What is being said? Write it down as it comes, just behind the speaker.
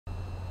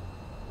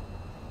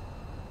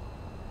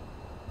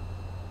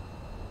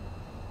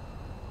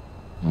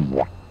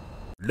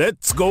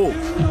Let's go.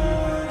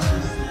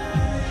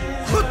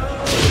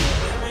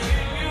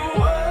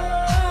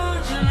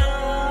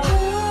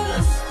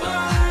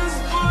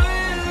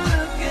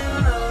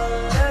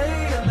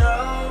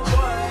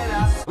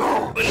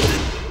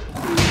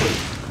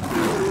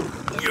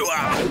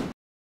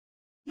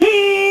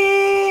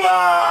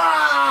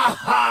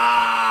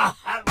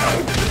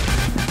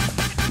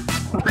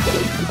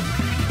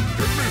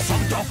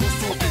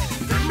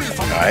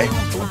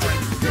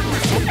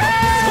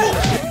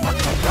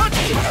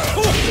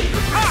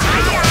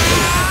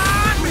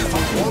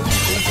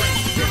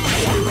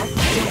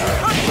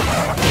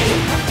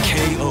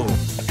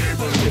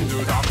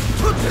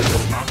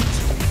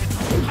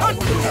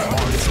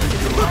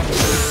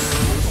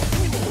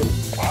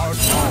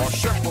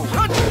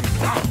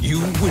 You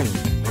win.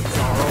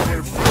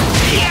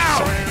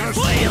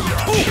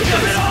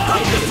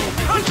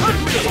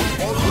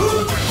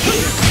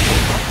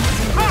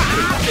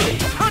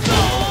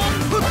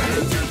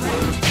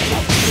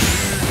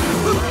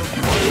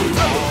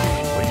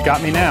 Well, you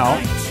got me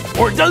now.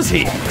 Or does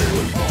he?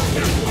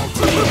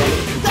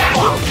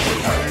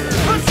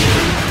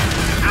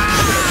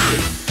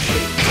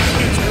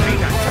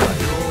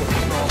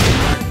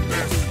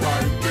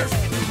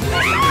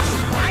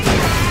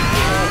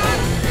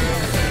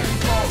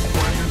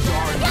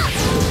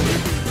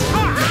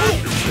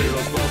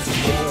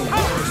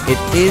 It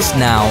is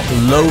now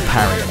low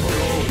parryable.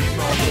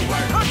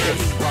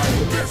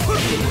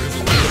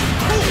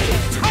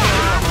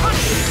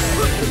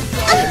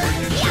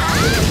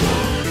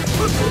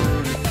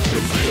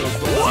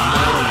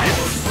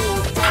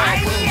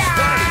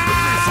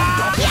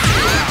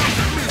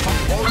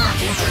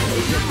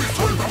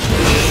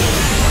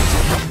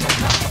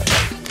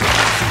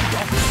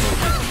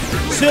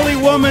 Silly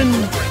woman!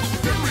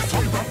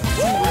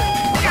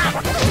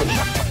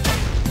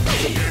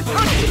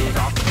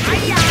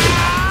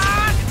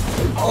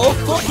 Oh,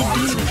 fucking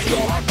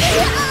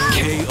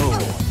KO.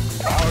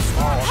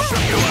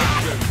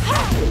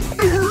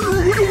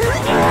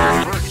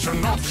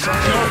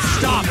 No,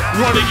 stop!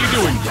 What are you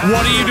doing?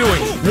 What are you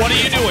doing? What are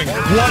you doing?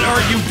 What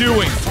are you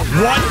doing?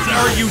 What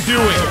are you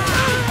doing?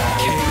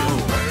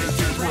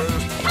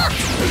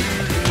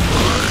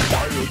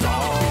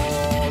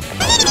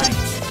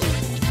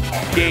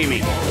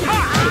 Gaming.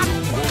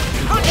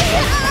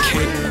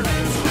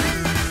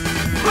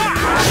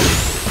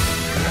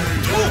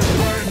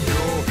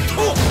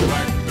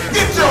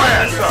 Get your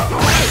ass up!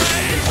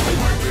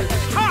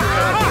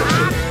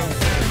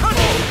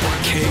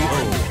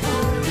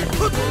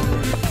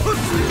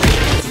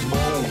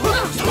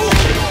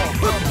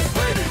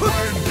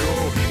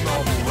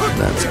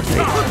 That's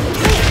okay.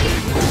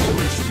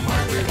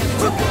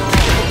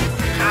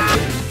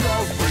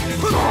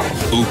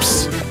 Oops.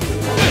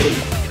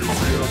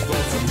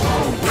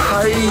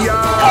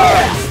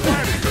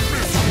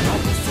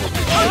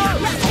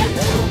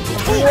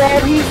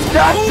 What he's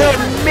got the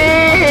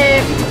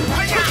man!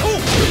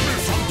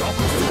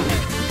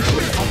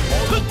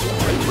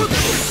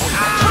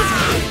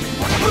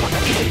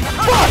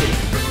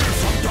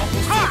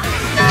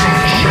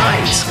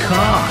 Nice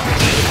car.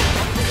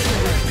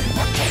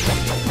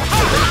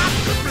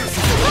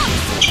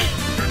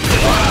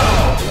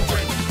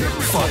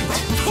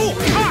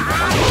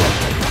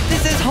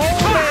 This is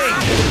homing!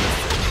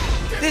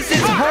 This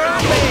is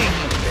homing!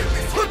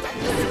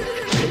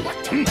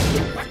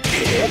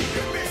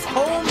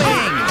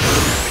 Homing!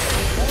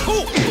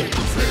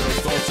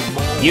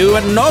 You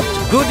are not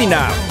good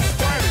enough.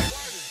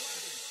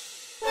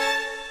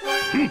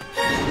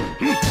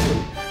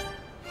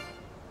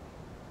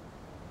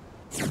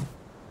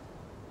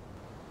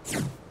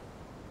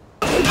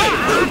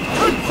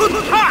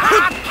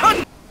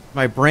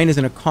 My brain is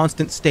in a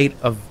constant state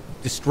of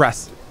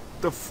distress.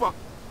 The fuck?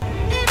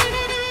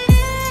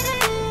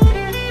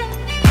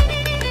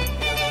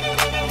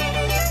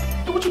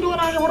 What you doing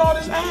out here with all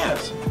this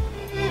ass?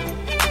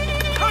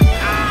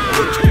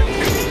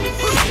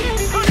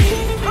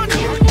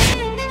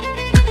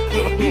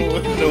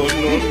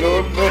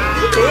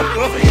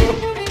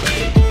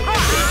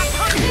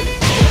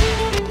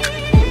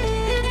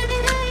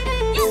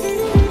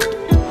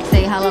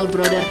 Say halal,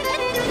 brother.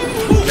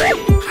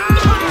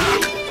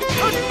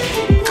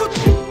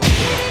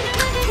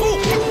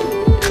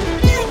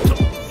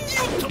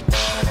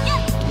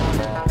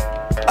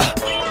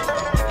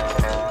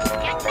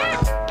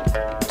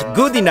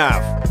 Good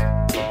enough.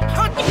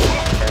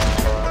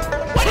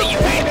 What are you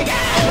aiming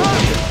at?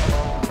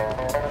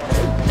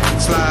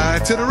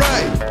 Slide to the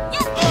right.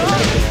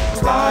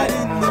 Slide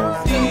in the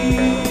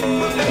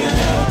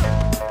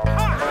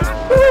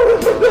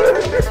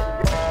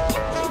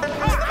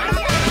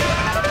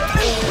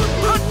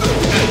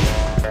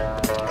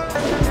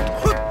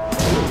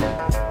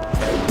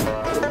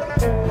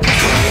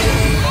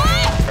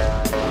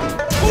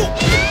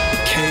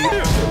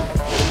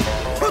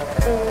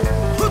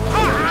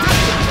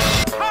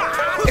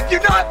If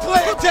you're not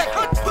playing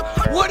Tekken,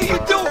 what are you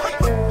doing?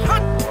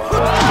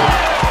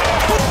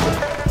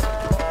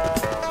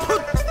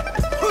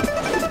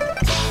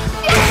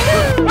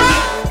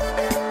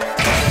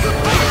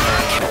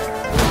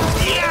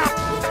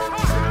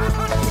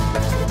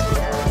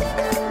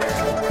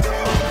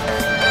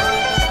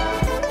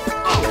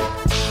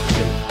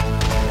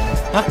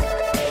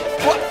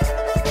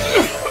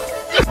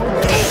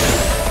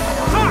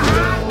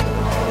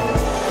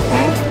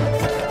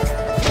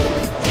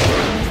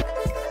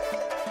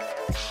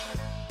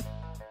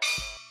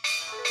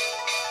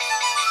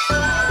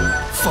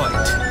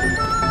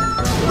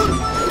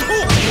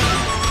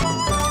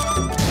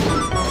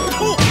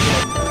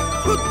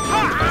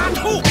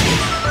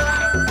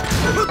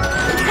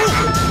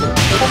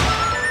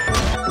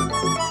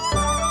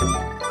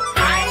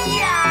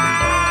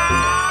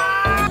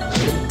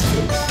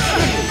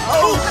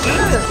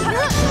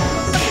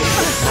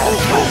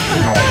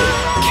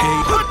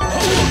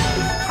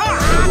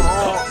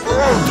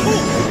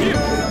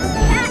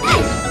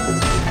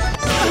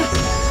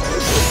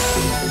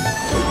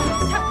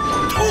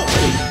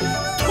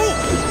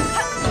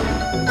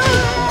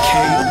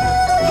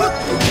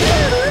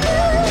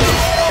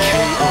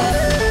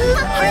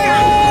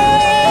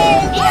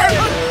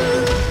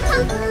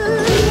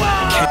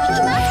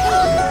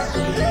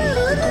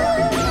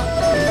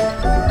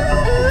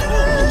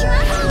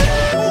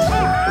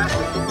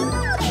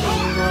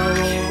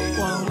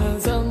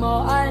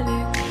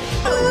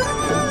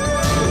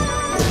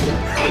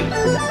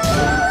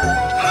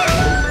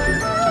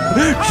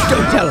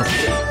 Don't tell him.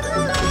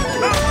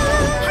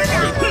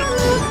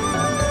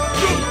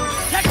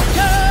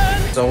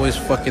 It's always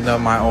fucking up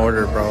my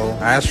order, bro.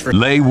 I asked for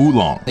Lei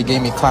Wulong. They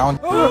gave me clown.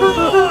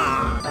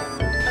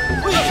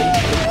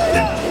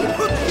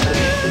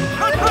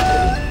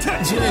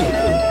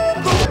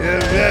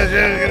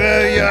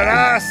 Your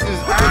ass is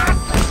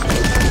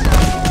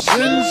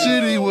Sin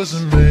City was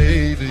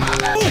amazing.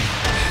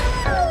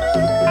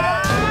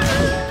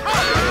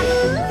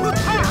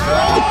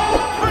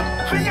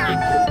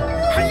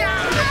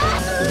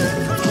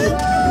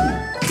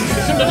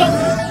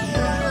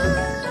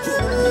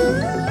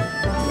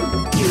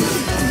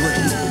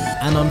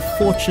 An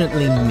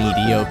unfortunately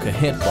mediocre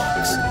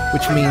hitbox,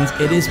 which means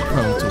it is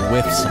prone to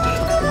whiff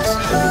sometimes.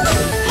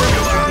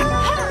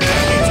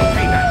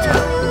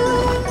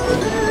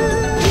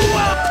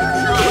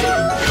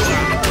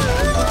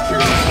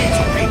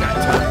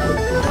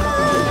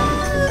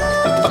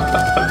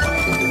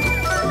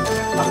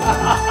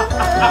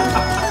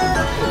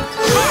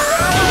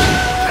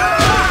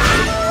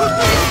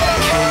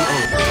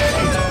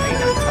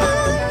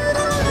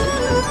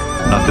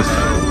 Not this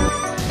time.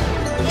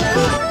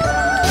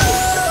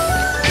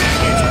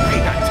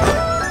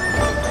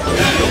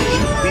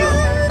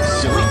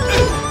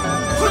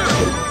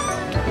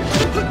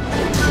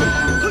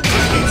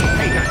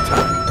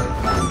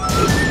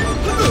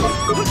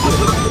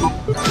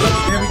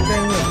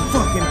 Everything was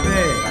fucking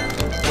bad.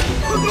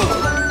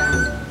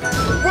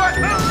 What?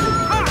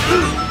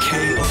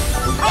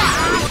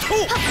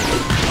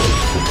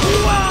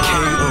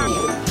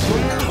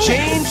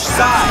 Change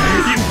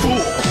sides. You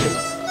fool.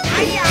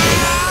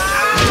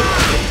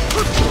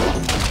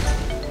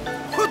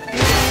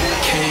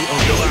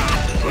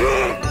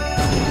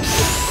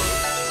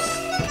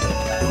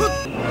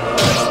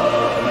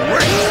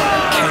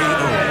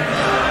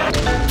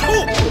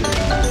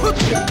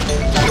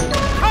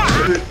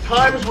 The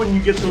times when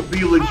you get to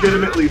be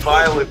legitimately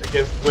violent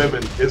against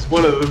women is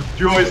one of the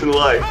joys in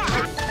life.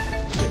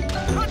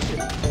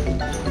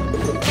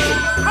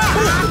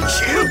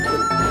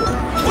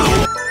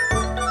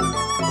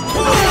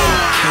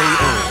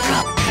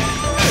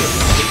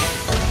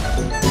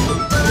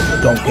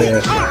 don't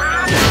care.